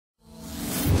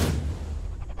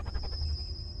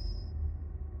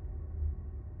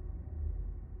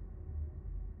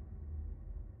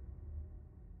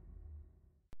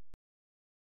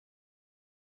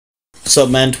What's up,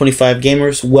 Madden 25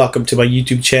 gamers? Welcome to my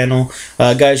YouTube channel.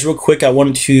 Guys, real quick, I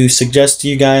wanted to suggest to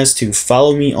you guys to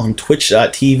follow me on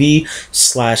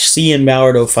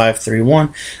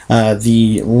twitch.tv/cnballard0531.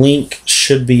 The link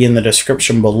should be in the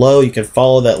description below. You can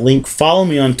follow that link. Follow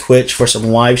me on Twitch for some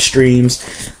live streams.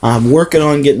 I'm working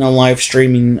on getting a live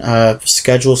streaming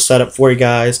schedule set up for you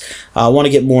guys. I want to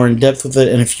get more in depth with it,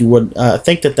 and if you would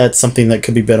think that that's something that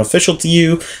could be beneficial to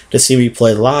you to see me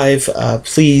play live,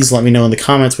 please let me know in the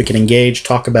comments. We can engage,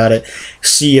 talk about it,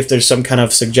 see if there's some kind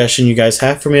of suggestion you guys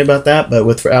have for me about that. But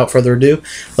without further ado,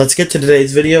 let's get to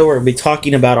today's video. We're going to be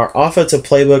talking about our offensive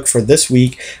playbook for this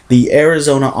week, the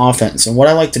Arizona offense. And what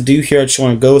I like to do here, I just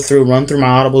want to run through my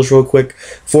audibles real quick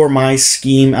for my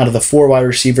scheme out of the 4 wide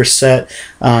receiver set.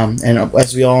 And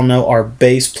as we all know, our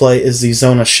base play is the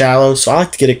zona shallow, so I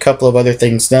like to get a couple of other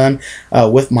things done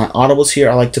with my audibles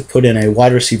here. I like to put in a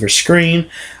wide receiver screen.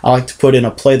 I like to put in a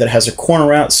play that has a corner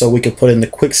route, so we could put in the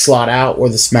quick slot out or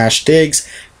the smash digs.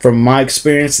 From my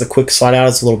experience, the quick slot out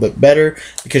is a little bit better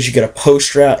because you get a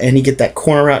post route and you get that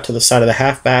corner route to the side of the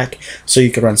halfback, so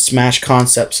you can run smash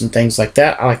concepts and things like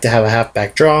that. I like to have a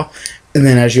halfback draw. And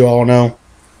then, as you all know,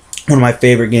 one of my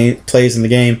favorite plays in the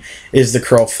game is the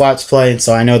curl flats play, and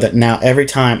so I know that now every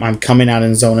time I'm coming out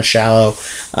in zona shallow,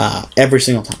 every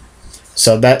single time.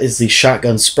 So that is the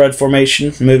shotgun spread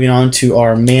formation. Moving on to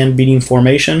our man beating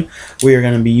formation, we are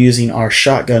going to be using our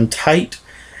shotgun tight.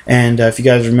 And if you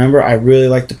guys remember, I really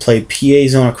like to play PA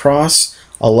zone cross.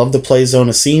 I love to play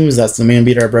zona seams. That's the man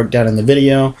beater I broke down in the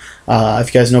video. If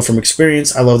you guys know from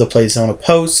experience, I love to play zona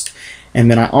post. And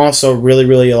then I also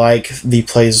really like the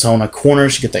play zona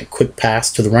corners. You get that quick pass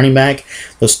to the running back.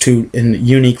 Those two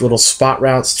unique little spot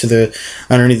routes to the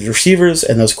underneath the receivers,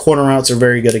 and those corner routes are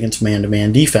very good against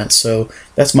man-to-man defense. So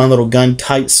that's my little gun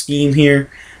tight scheme here.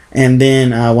 And then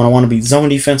when I want to beat zone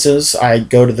defenses, I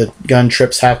go to the gun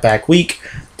trips halfback weak.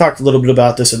 Talked a little bit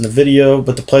about this in the video,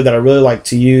 but the play that I really like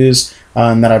to use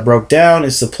that I broke down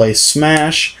is the play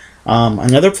smash.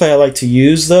 Another play I like to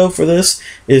use though for this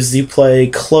is the play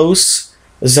close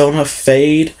zona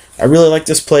fade. I really like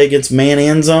this play against man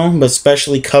and zone, but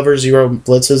especially cover zero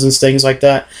blitzes and things like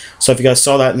that. So if you guys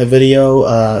saw that in the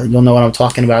video, you'll know what I'm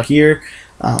talking about here.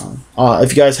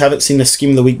 If you guys haven't seen the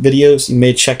Scheme of the Week videos, you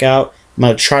may check out. I'm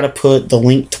going to try to put the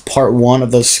link to part 1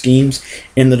 of those schemes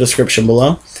in the description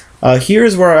below.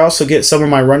 Here's where I also get some of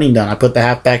my running done. I put the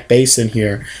halfback base in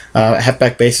here.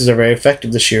 Halfback bases are very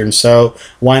effective this year, and so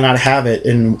why not have it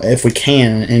if we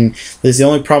can? And the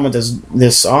only problem with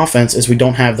this offense is we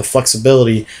don't have the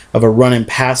flexibility of a run and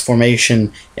pass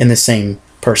formation in the same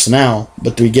personnel,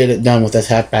 but we get it done with this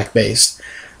halfback base.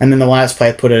 And then the last play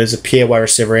I put it as a PA wide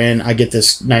receiver in. I get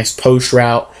this nice post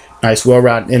route, nice well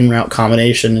route in route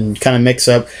combination, and kind of mix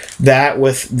up that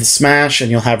with the smash,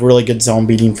 and you'll have really good zone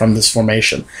beating from this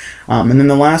formation. And then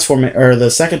the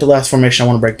second to last formation I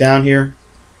want to break down here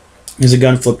is a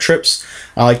gun flip trips.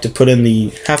 I like to put in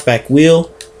the halfback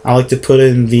wheel. I like to put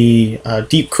in the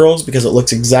deep curls because it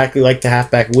looks exactly like the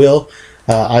halfback wheel.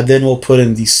 I then will put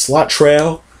in the slot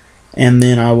trail. And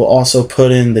then I will also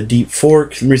put in the deep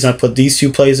fork. The reason I put these two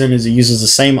plays in is it uses the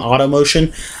same auto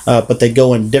motion, but they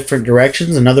go in different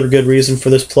directions. Another good reason for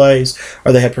this plays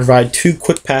are they provide 2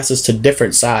 quick passes to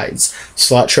different sides.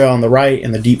 Slot trail on the right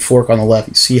and the deep fork on the left.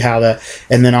 You see how that,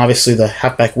 and then obviously the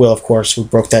halfback wheel, of course, we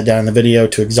broke that down in the video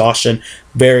to exhaustion.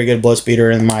 Very good blitz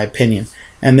beater in my opinion.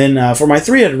 And then for my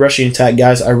 3-headed rushing attack,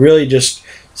 guys, I really just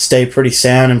stay pretty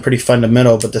sound and pretty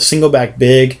fundamental, but the single back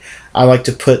big, I like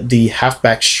to put the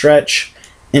halfback stretch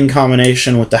in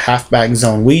combination with the halfback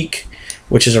zone weak,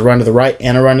 which is a run to the right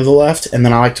and a run to the left, and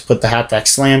then I like to put the halfback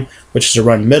slam, which is a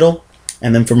run middle.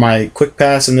 And then for my quick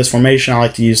pass in this formation, I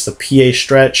like to use the PA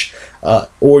stretch,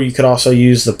 or you could also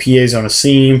use the PA zone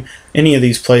seam. Any of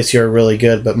these plays here are really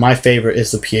good, but my favorite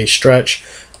is the PA stretch.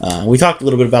 We talked a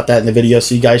little bit about that in the video,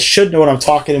 so you guys should know what I'm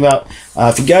talking about.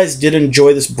 If you guys did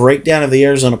enjoy this breakdown of the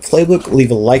Arizona playbook,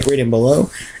 leave a like rating below.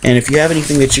 And if you have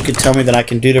anything that you could tell me that I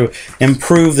can do to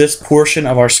improve this portion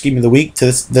of our Scheme of the Week to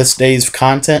this day's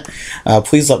content,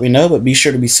 please let me know. But be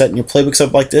sure to be setting your playbooks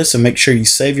up like this, and make sure you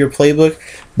save your playbook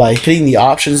by hitting the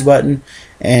options button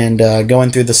and going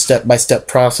through the step-by-step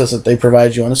process that they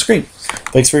provide you on the screen.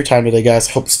 Thanks for your time today, guys.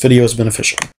 I hope this video is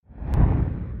beneficial.